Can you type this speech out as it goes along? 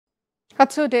A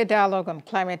two-day dialogue on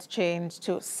climate change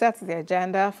to set the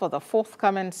agenda for the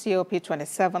forthcoming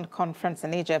COP27 conference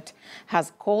in Egypt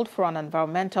has called for an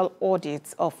environmental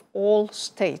audit of all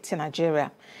states in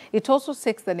Nigeria. It also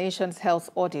seeks the nation's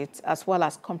health audit as well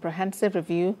as comprehensive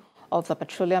review of the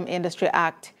Petroleum Industry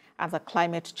Act and the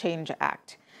Climate Change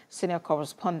Act. Senior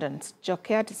correspondent Joke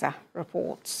Adisa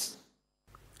reports.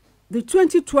 The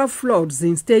 2012 floods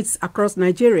in states across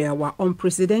Nigeria were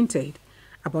unprecedented.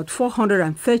 About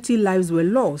 430 lives were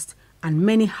lost and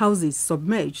many houses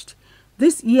submerged.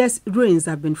 This year's rains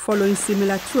have been following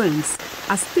similar trends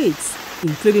as states,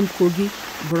 including Kogi,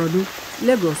 Borno,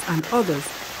 Lagos and others,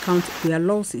 count their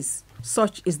losses.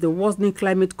 Such is the worsening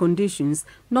climate conditions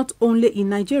not only in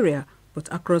Nigeria but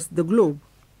across the globe.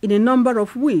 In a number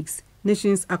of weeks,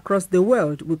 nations across the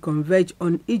world will converge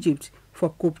on Egypt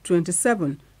for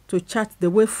COP27 to chart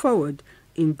the way forward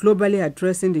in globally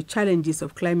addressing the challenges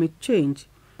of climate change.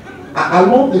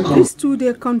 This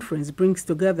two-day conference brings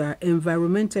together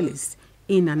environmentalists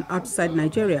in and outside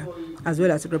Nigeria, as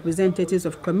well as representatives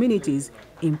of communities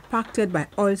impacted by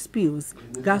oil spills,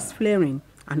 gas flaring,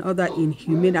 and other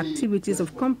inhumane activities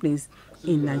of companies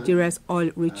in Nigeria's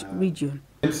oil-rich region.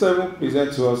 COP27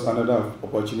 presents to us another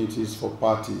opportunities for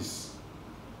parties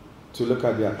to look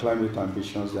at their climate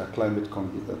ambitions, their climate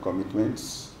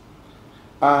commitments,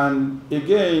 and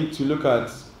again to look at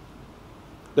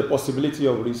the possibility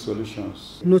of real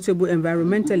solutions. Notable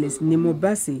environmentalist Nemo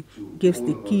Bassi gives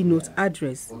the keynote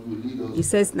address. He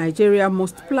says Nigeria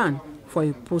must plan for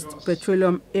a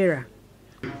post-petroleum era.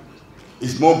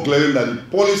 It's more glaring that the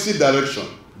policy direction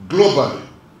globally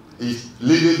is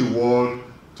leading the world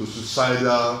to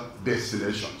suicidal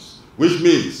destinations, which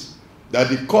means that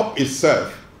the COP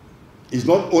itself is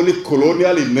not only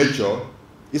colonial in nature,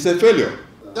 it's a failure.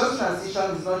 Just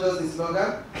transition is not just a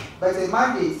slogan, but a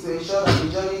mandate to ensure that the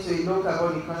journey to a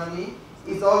low-carbon economy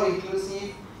is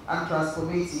all-inclusive and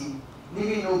transformative,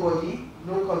 leaving nobody,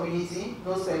 no community,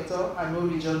 no sector, and no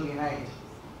region behind.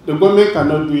 The government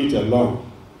cannot do it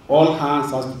alone. All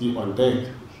hands have to be on deck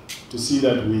to see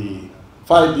that we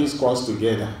fight this cause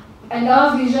together. And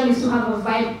our vision is to have a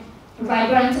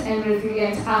vibrant and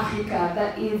resilient Africa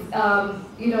that is,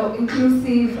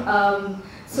 inclusive,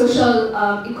 social,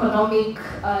 economic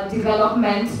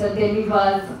development that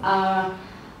delivers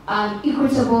an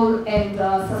equitable and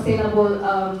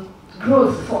sustainable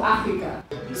growth for Africa.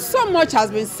 So much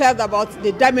has been said about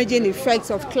the damaging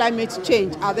effects of climate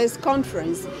change at this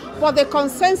conference, but the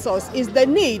consensus is the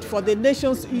need for the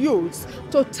nation's youths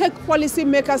to take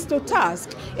policymakers to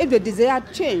task if the desired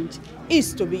change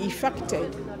is to be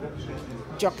effected.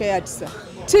 Joke Adisa,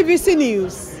 TVC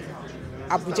News,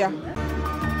 Abuja.